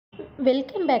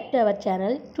Welcome back to our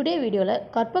channel. Today வீடியோவில்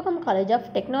Karpagam college of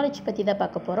technology பற்றி தான்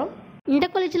பார்க்க போகிறோம். இந்த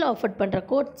காலேஜில் ஆஃபர் பண்ணுற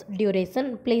கோர்ஸ், டியூரேஷன்,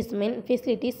 பிளேஸ்மெண்ட்,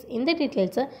 ஃபெசிலிட்டிஸ் இந்த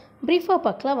டீட்டெயில்ஸை ப்ரீஃபாக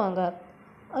பார்க்கலாம் வாங்க.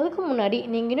 அதுக்கு முன்னாடி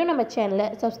நீங்கள் இன்னும் நம்ம சேனலை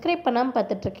சப்ஸ்கிரைப் பண்ணாமல்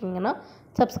பார்த்துட்ருக்கீங்கன்னா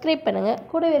சப்ஸ்கிரைப் பண்ணுங்கள்.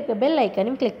 கூடவே இருக்க பெல்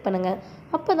ஐக்கானையும் கிளிக் பண்ணுங்கள்.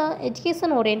 அப்போ தான்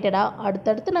எஜுகேஷன் ஓரியன்டாக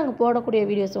அடுத்தடுத்து நாங்கள் போடக்கூடிய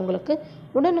வீடியோஸ் உங்களுக்கு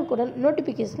உடனுக்குடன்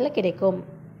நோட்டிஃபிகேஷனில் கிடைக்கும்.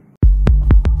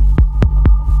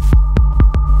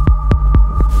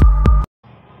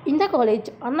 இந்த காலேஜ்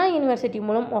அண்ணா யூனிவர்சிட்டி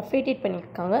மூலம் அஃபிலியேட்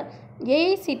பண்ணியிருக்காங்க.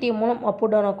 ஏஐசிடி மூலம்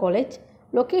அப்ரூவ்டான காலேஜ்.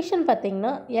 லொக்கேஷன்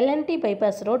பார்த்திங்கன்னா எல்என்டி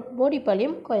பைபாஸ் ரோட்,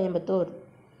 போடிப்பாளையம், கோயம்புத்தூர்.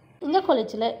 இந்த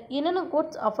காலேஜில் என்னென்ன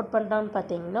கோர்ஸ் ஆஃபர் பண்ணுறான்னு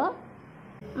பார்த்தீங்கன்னா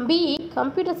BE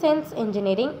computer science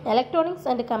engineering, electronics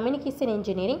and communication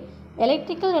engineering,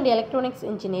 electrical and electronics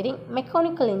engineering,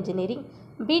 mechanical engineering,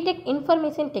 BTech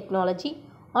information technology,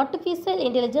 artificial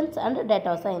intelligence and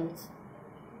data science.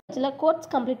 இதில் course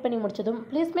complete பண்ணி முடிச்சதும்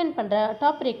placement பண்ணுற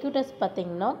டாப் ரெக்ரூட்டர்ஸ்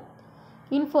பார்த்திங்கன்னா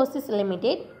Infosys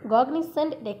limited,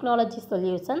 Cognizant technology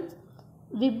solutions,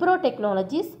 Wipro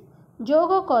technologies,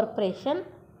 Joko corporation,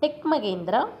 tech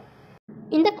Mahindra.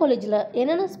 இந்த காலேஜில்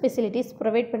என்னென்ன specialities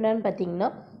provide பண்ணுறான்னு பார்த்தீங்கன்னா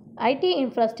ID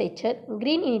infrastructure,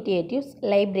 green initiatives,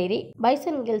 library, boys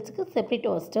and கேர்ள்ஸுக்கு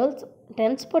separate hostels,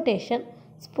 transportation,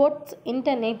 sports,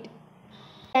 internet,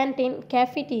 canteen,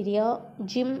 cafeteria,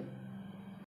 gym.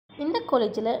 இந்த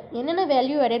காலேஜில் என்னென்ன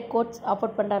வேல்யூ ஆடட் கோர்ஸ்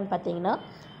ஆஃபர் பண்ணுறான்னு பார்த்தீங்கன்னா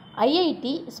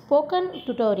IIT spoken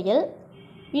tutorial,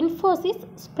 Infosys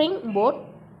spring board,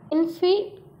 Infy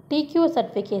டிக்யூ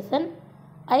certification,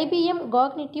 IBM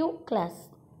cognitive class.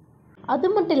 அது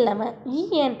மட்டும் இல்லாமல்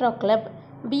இஎன்ட்ரா club,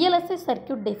 BLSI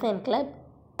circuit design club,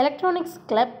 electronics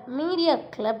club, media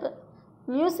club,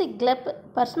 music club,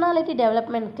 personality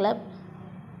development club,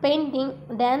 painting,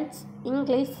 dance,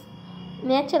 English,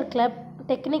 nature club,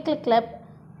 technical club,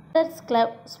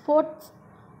 club, sports,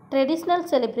 traditional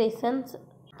celebrations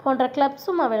போன்ற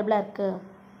கிளப்ஸும் அவைலபிளாக இருக்குது.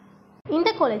 இந்த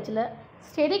காலேஜில்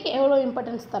ஸ்டடிக்கு எவ்வளோ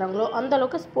importance தராங்களோ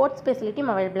அந்தளவுக்கு ஸ்போர்ட்ஸ்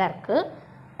ஃபெசிலிட்டியும் அவைலபிளாக இருக்குது.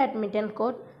 Badminton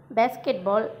court,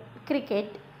 basketball,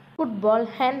 cricket, football,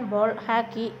 handball,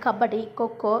 hockey, kabaddi,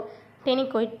 kho kho,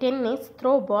 tennis,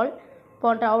 throwball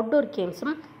போன்ற அவுட்டோர்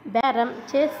கேம்ஸும், பேரம்,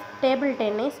 செஸ், டேபிள்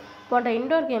டென்னிஸ் போன்ற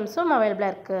இன்டோர் கேம்ஸும்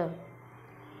அவைலபிளாக இருக்குது.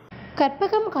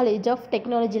 கற்பகம் காலேஜ் ஆஃப்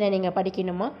டெக்னாலஜியில் நீங்கள்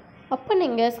படிக்கணுமா? அப்போ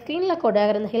நீங்கள் ஸ்க்ரீனில் கோட்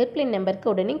ஆகிற இந்த ஹெல்ப்லைன் நம்பருக்கு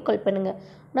உடனே கால் பண்ணுங்கள்.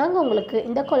 நாங்கள் உங்களுக்கு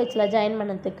இந்த காலேஜில் ஜாயின்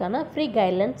பண்ணதுக்கான ஃப்ரீ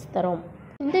கைட்லைன்ஸ் தரோம்.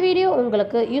 இந்த வீடியோ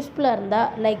உங்களுக்கு யூஸ்ஃபுல்லாக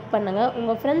இருந்தால் லைக் பண்ணுங்கள்,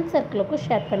 உங்கள் ஃப்ரெண்ட்ஸ் சர்க்கிளுக்கும்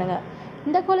ஷேர் பண்ணுங்கள்.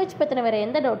 இந்த காலேஜ் பற்றின வேறு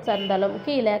எந்த டவுட்ஸாக இருந்தாலும்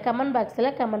கீழே கமெண்ட்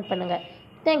பாக்ஸில் கமெண்ட் பண்ணுங்கள்.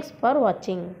 தேங்க்ஸ் ஃபார்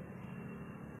வாட்சிங்.